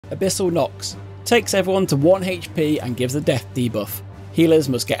Abyssal Knocks. Takes everyone to 1 HP and gives a death debuff. Healers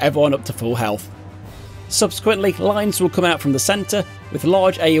must get everyone up to full health. Subsequently, lines will come out from the centre, with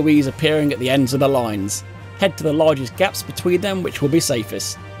large AoEs appearing at the ends of the lines. Head to the largest gaps between them, which will be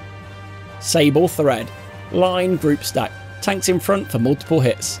safest. Sable Thread. Line group stack. Tanks in front for multiple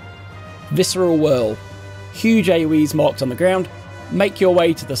hits. Visceral Whirl. Huge AoEs marked on the ground. Make your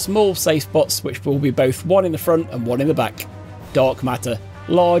way to the small safe spots, which will be both one in the front and one in the back. Dark Matter.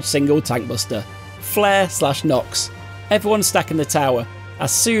 Large single tank buster. Flare/Knocks. Everyone stack in the tower.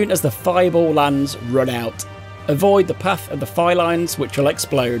 As soon as the fireball lands, run out. Avoid the path of the fire lines, which will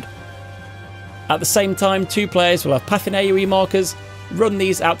explode. At the same time, 2 players will have path in AoE markers. Run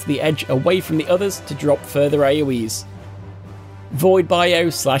these out to the edge away from the others to drop further AoEs. Void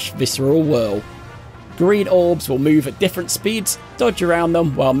Bio/Visceral Whirl. Green orbs will move at different speeds, dodge around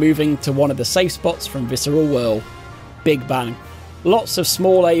them while moving to one of the safe spots from Visceral Whirl. Big Bang. Lots of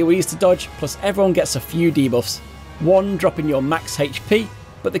small AoEs to dodge, plus everyone gets a few debuffs. One dropping your max HP,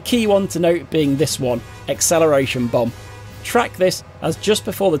 but the key one to note being this one, Acceleration Bomb. Track this, as just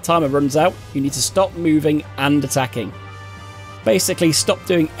before the timer runs out, you need to stop moving and attacking. Basically stop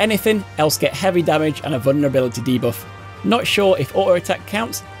doing anything, else get heavy damage and a vulnerability debuff. Not sure if auto attack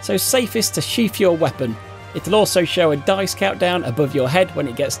counts, so safest to sheath your weapon. It'll also show a dice countdown above your head when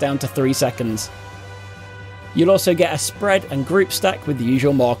it gets down to 3 seconds. You'll also get a spread and group stack with the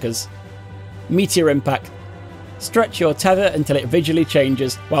usual markers. Meteor Impact. Stretch your tether until it visually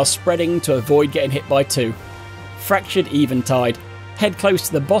changes while spreading to avoid getting hit by 2. Fractured Eventide. Head close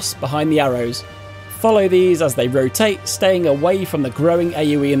to the boss behind the arrows. Follow these as they rotate, staying away from the growing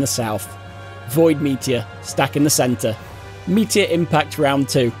AoE in the south. Void Meteor. Stack in the centre. Meteor Impact Round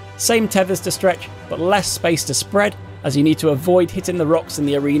 2. Same tethers to stretch, but less space to spread, as you need to avoid hitting the rocks in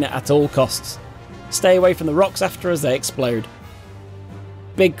the arena at all costs. Stay away from the rocks after as they explode.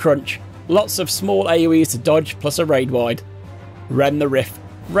 Big Crunch. Lots of small AoEs to dodge plus a raid wide. Rend the Rift.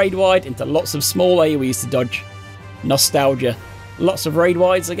 Raid wide into lots of small AoEs to dodge. Nostalgia. Lots of raid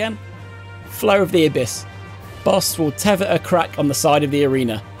wides again. Flow of the Abyss. Boss will tether a crack on the side of the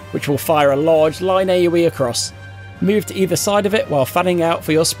arena, which will fire a large line AoE across. Move to either side of it while fanning out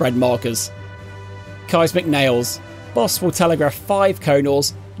for your spread markers. Cosmic Nails. Boss will telegraph 5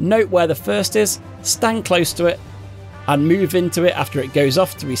 conals, note where the first is, stand close to it, and move into it after it goes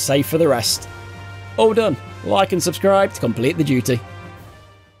off to be safe for the rest. All done. Like and subscribe to complete the duty.